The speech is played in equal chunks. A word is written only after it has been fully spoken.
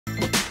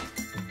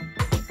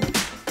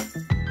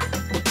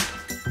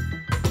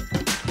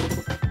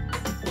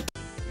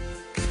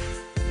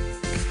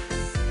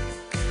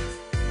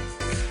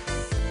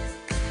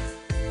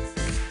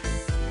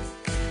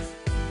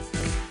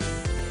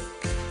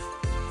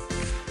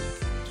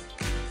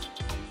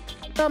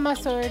on my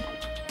sword.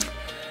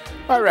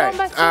 All right.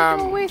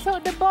 Waste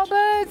out the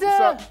bubbles.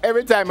 So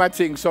every time I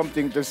think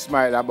something to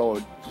smile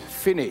about,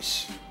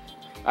 finish.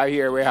 I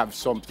hear we have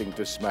something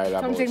to smile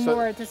about. Something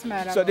more to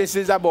smile about. So this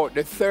is about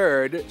the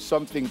third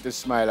something to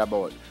smile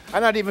about.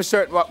 I'm not even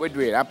certain what we're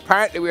doing.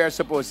 Apparently we are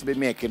supposed to be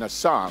making a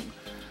song.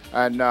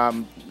 And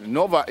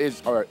Nova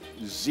is, or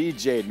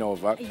ZJ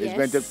Nova, is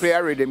going to play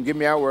a rhythm, give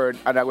me a word,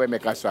 and I will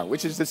make a song,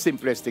 which is the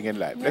simplest thing in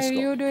life. Let's go.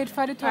 You do it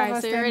for the two of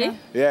us. So you ready?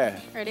 Yeah.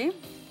 Ready?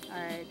 All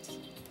right.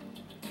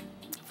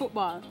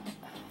 Football.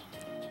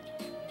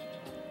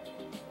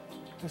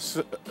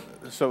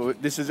 So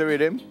this is the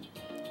rhythm?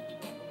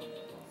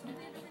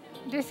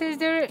 This is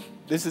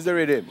the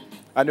rhythm.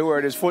 And the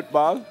word is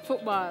football.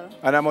 Football.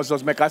 And I must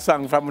just make a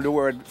song from the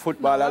word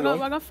football alone. We're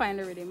going to find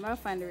the rhythm. We'll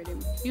find the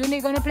rhythm. You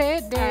need going to play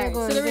it? There you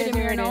go. So the rhythm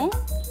here now.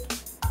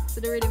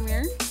 So the rhythm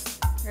here.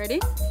 Ready?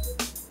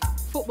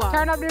 Football.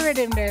 Turn up the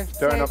rhythm, Dave.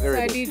 Turn up the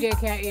rhythm. So DJ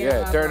can't hear.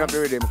 Yeah, turn up the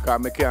rhythm,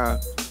 because I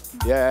can't.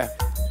 Yeah.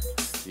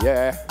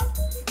 Yeah.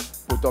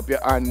 Put up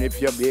your hand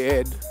if you're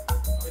bad.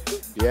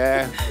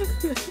 Yeah.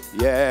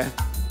 Yeah.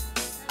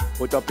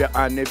 Put up your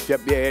hand if you're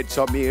bad.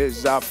 So me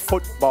is a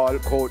football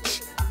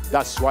coach.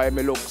 That's why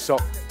me look so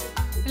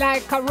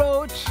like a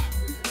roach.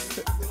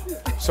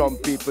 Some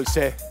people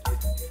say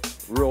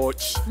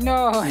roach.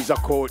 No. He's a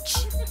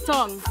coach.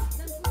 Tongue.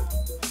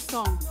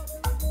 Tongue.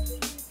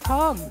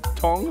 Tongue.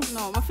 Tongue?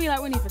 No, I feel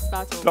like we need to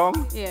start over.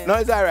 Tongue? Yeah. No,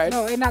 is that right?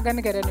 No, it's not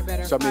gonna get any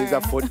better. So me is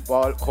a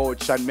football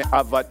coach and me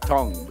have a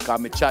tongue. Because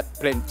me chat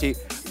plenty,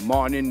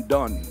 morning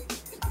done.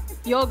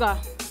 Yoga.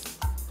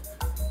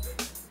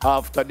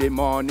 After the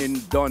morning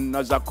done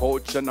as a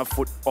coach and a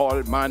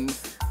football man,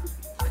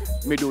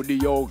 me do the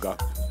yoga.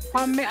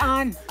 From me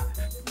on.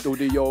 Do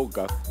the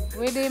yoga.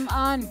 With him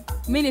on.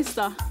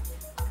 Minister.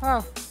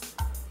 Oh.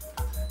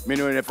 Me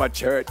know if a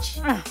church,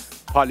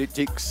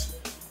 politics.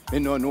 Me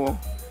know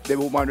the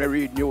woman we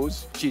read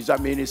news. She's a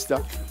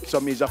minister. So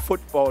me is a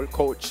football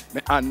coach.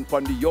 Me and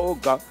from the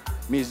yoga,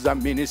 me is a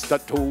minister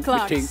too.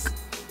 Clarks. Me think.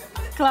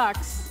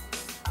 Clarks.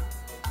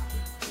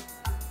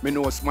 Me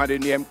know somebody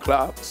named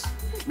Clarks.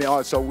 Me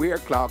also wear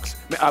Clarks.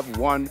 Me have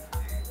one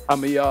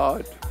on my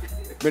yard.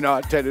 Me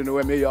not telling you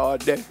where my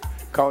yard there.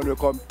 Can you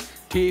come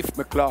thief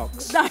me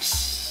Clarks?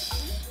 Dash.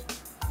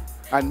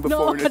 And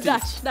before no, the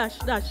dash.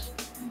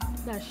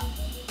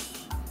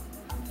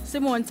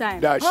 Simone time.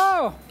 Dash.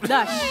 Oh.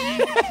 Dash.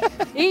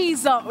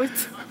 Ease out.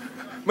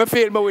 Me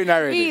feel me win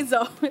already. Ease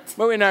out. Me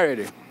win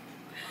already.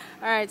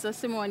 All right, so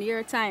Simone,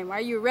 your time.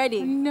 Are you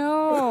ready?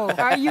 No.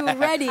 Are you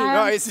ready?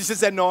 No, she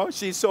said no.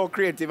 She's so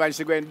creative and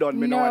she's going done.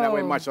 Me know when I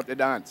will mash up the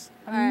dance.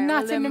 I'm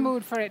not in the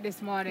mood for it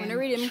this morning. When the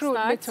rhythm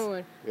starts, yeah.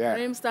 when the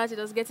rhythm starts,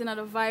 just getting out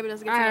of vibe,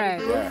 just getting out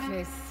of the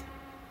groove.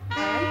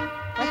 Yeah.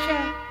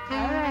 Okay.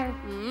 All right.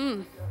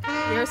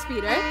 Your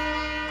speed, right?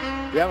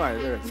 Yeah, man.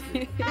 Your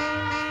speed.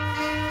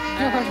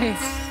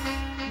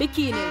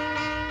 Bikini.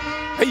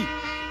 Hey.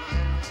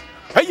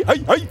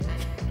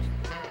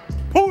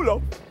 Pull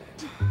up.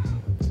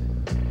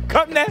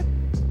 Come there.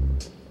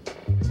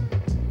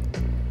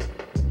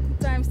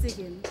 Time's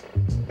ticking.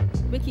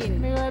 Bikini.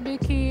 Me wear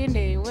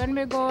bikini. When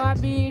me go a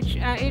beach,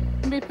 I eat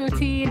me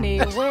poutine.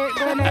 Wait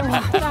when I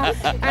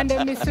water and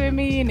then me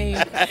swimmini.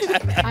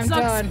 I'm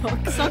done.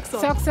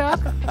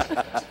 Suck.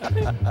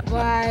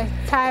 Boy,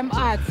 time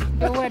hot.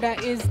 The weather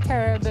is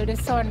terrible. The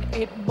sun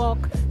it buck.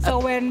 So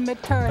when me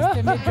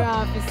thirsty, me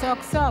drop it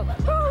suck. So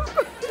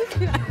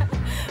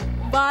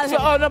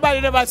nobody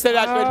never said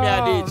that when me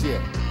a DJ.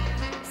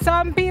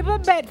 Some people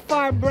bet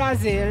for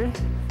Brazil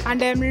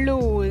and them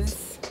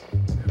lose.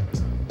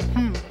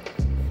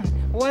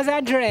 Was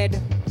a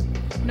dread.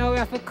 Now we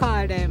have to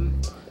call them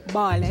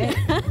Bale.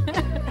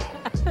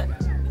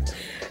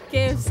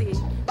 KFC.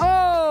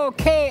 Oh,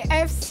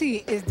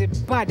 KFC is the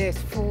baddest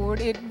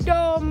food. It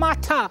don't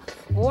matter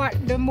what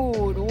the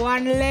mood.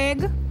 One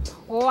leg,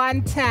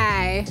 one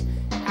thigh.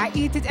 I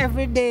eat it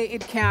every day.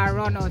 It can't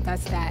run out of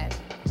style.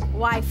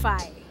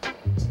 Wi-Fi.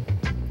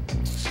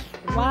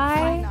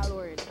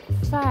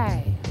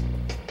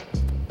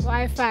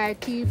 Wi-Fi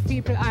keep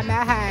people on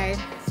a high.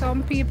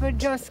 Some people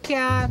just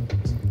can't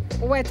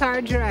wet or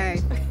dry.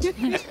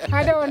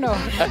 I don't know.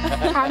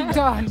 I'm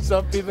done.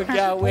 Some people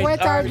can't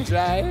wet or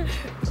dry.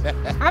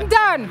 I'm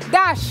done.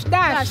 Dash.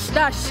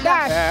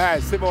 Yeah,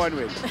 Simone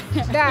win.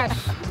 Dash.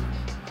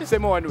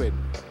 Simone win.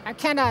 I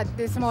cannot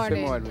this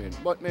morning. Simone win.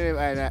 But me,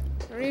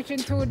 reaching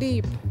too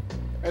deep.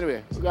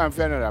 Anyway, we're going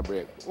for another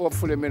break.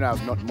 Hopefully, we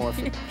have not more.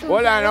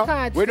 Hold on,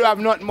 no? We do have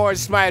not more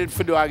smile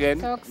to do again.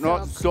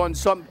 Done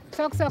some.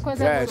 Suck was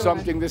yeah,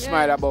 something to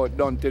smile about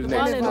done till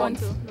next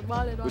month. The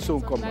ballad one. We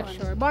soon come back. Not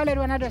sure. Ballad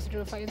one I just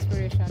drew for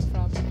inspiration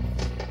from.